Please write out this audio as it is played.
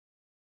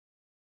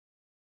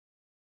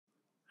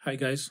Hi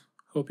guys,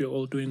 hope you're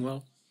all doing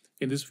well.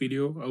 In this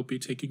video, I'll be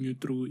taking you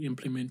through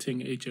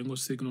implementing a Django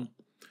signal.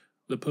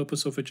 The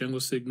purpose of a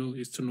Django signal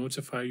is to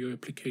notify your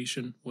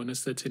application when a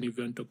certain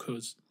event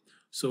occurs.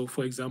 So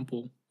for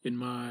example, in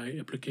my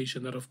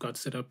application that I've got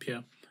set up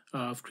here,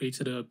 I've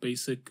created a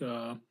basic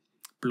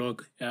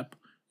blog app,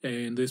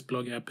 and this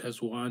blog app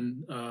has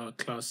one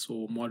class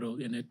or model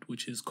in it,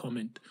 which is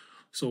comment.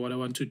 So what I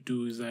want to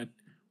do is that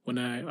when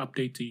I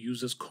update the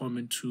user's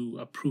comment to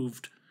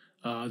approved,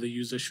 the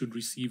user should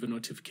receive a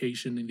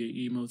notification in their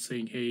email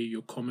saying, hey,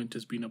 your comment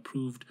has been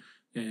approved,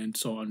 and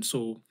so on.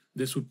 So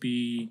this would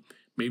be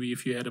maybe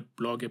if you had a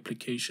blog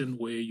application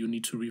where you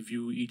need to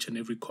review each and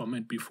every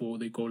comment before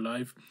they go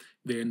live,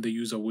 then the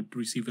user would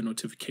receive a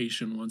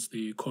notification once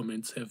the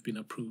comments have been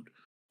approved.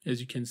 As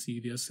you can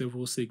see, there are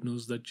several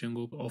signals that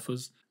Django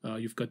offers.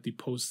 You've got the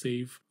post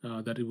save,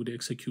 that it would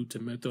execute a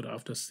method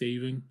after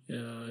saving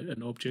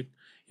an object,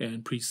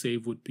 and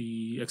pre-save would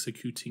be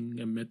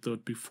executing a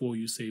method before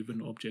you save an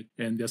object.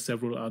 And there are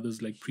several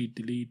others like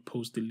pre-delete,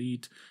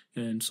 post-delete,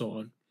 and so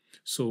on.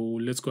 So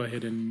let's go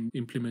ahead and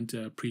implement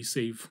a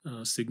pre-save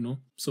signal.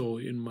 So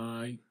in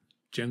my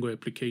Django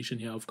application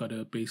here, I've got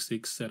a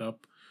basic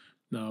setup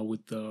now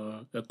with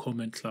a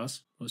comment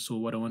class. So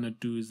what I want to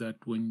do is that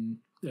when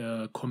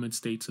comment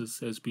status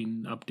has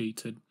been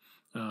updated,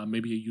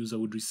 maybe a user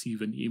would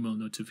receive an email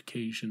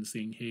notification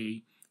saying,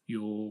 hey,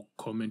 your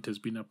comment has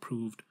been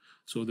approved.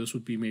 So this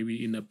would be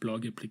maybe in a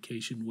blog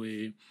application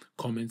where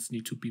comments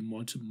need to be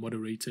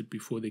moderated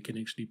before they can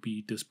actually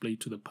be displayed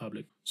to the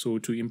public. So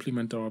to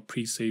implement our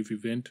pre-save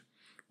event,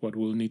 what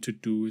we'll need to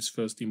do is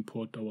first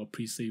import our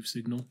pre-save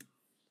signal.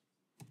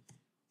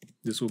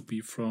 This will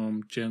be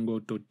from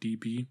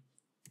django.db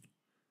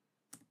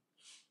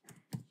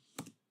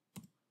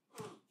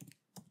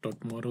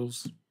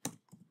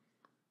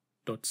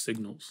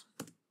 .models.signals.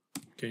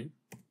 Okay,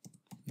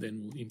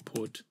 then we'll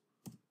import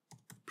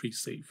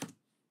pre-save,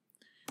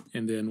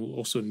 and then we'll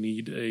also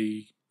need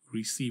a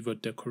receiver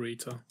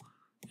decorator,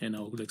 and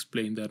I'll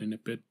explain that in a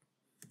bit.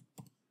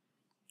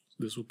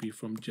 This will be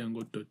from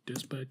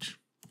django.dispatch,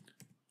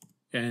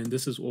 and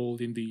this is all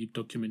in the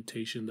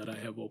documentation that I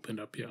have opened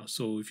up here.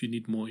 So if you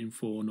need more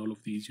info on all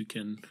of these, you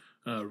can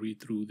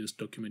read through this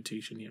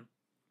documentation here.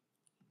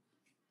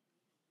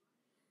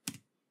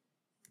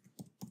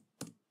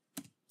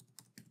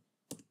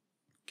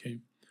 Okay,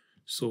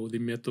 so the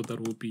method that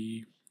we'll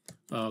be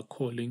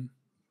calling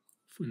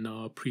in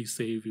our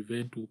pre-save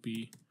event will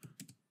be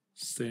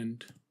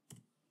send,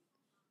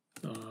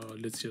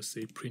 let's just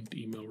say print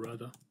email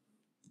rather.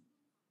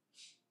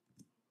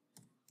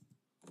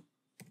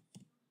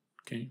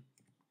 Okay,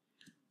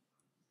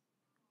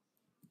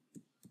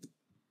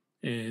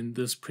 and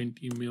this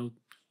print email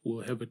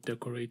will have a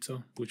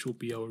decorator, which will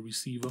be our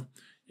receiver.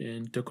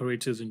 And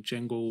decorators in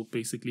Django will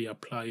basically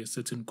apply a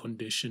certain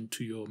condition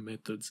to your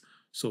methods.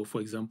 So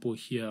for example,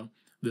 here,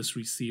 this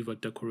receiver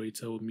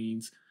decorator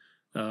means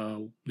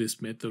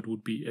this method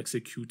would be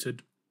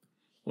executed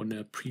on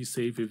a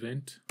pre-save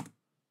event.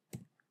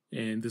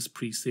 And this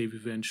pre-save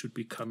event should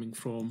be coming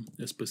from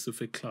a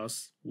specific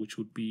class, which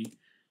would be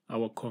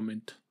our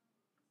comment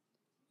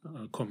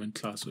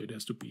class. So it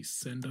has to be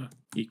sender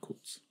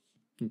equals.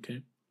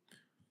 Okay.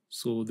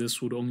 So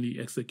this would only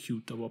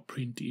execute our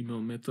print email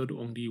method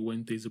only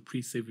when there's a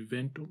pre-save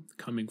event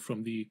coming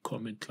from the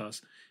comment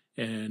class.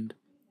 And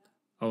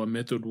our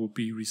method will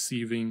be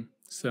receiving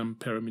some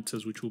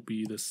parameters, which will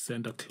be the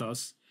sender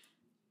class,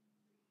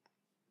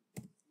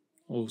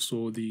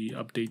 also the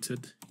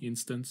updated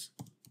instance,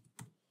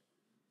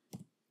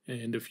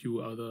 and a few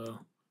other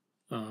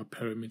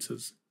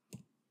parameters.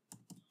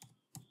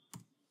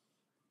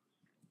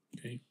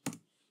 Okay,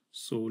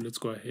 so let's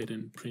go ahead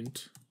and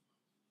print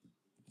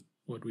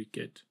what we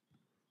get.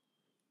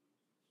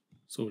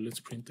 So let's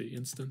print the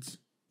instance.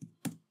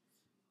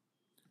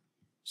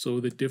 So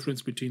the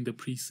difference between the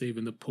pre-save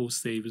and the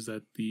post-save is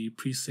that the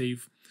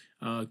pre-save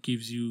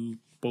gives you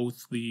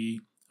both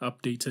the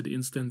updated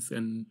instance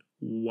and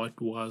what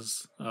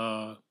was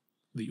the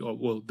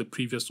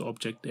previous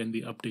object and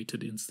the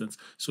updated instance.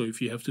 So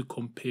if you have to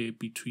compare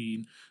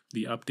between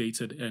the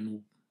updated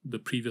and the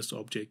previous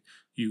object,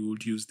 you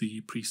would use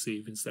the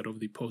pre-save instead of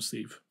the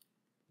post-save.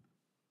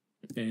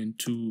 And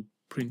to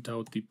print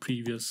out the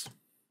previous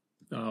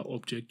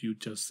object, you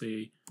just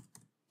say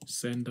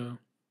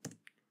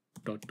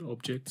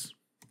sender.objects.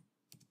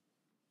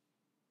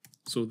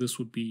 So this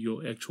would be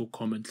your actual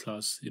comment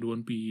class. It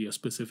won't be a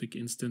specific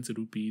instance, it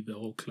would be the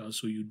whole class.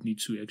 So you'd need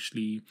to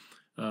actually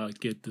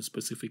get the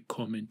specific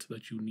comment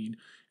that you need.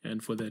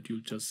 And for that, you'll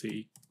just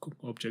say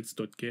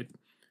objects.get,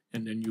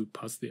 and then you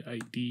pass the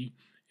ID,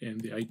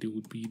 and the ID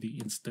would be the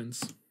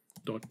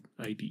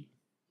instance.id.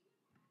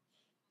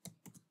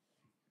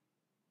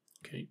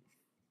 Okay.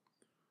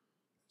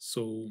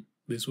 So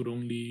this would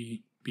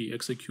only be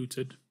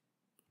executed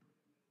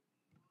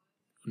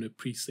on a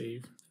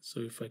pre-save.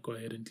 So if I go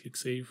ahead and click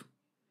save,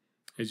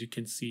 as you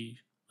can see,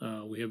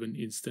 we have an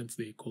instance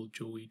there called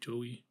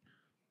Joey.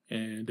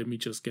 And let me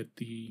just get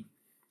the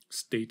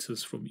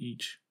status from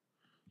each.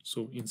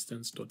 So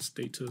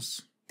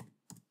instance.status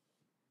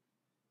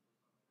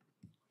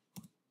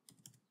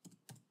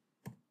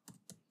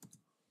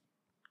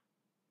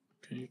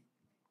Okay.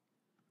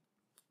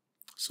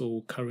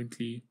 So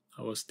currently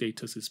our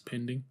status is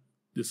pending.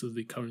 This is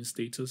the current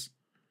status.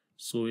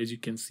 So as you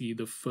can see,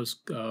 the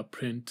first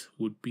print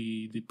would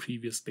be the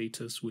previous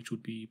status, which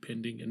would be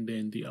pending, and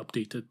then the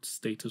updated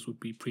status would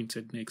be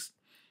printed next.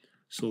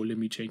 So let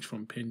me change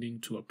from pending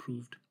to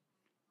approved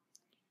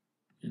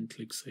and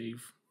click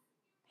save.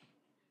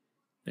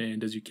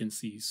 And as you can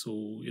see,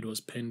 so it was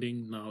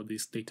pending, now the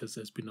status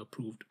has been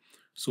approved.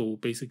 So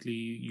basically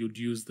you'd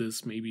use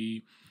this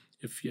maybe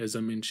if, as I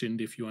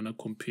mentioned, if you want to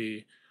compare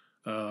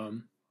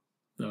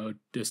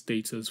the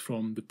status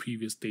from the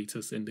previous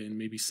status, and then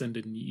maybe send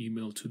an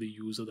email to the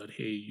user that,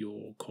 hey,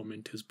 your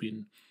comment has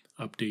been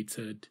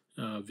updated,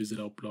 visit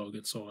our blog,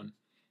 and so on.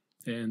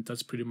 And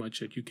that's pretty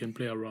much it. You can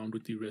play around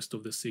with the rest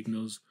of the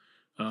signals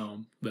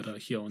that are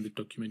here on the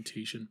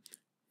documentation.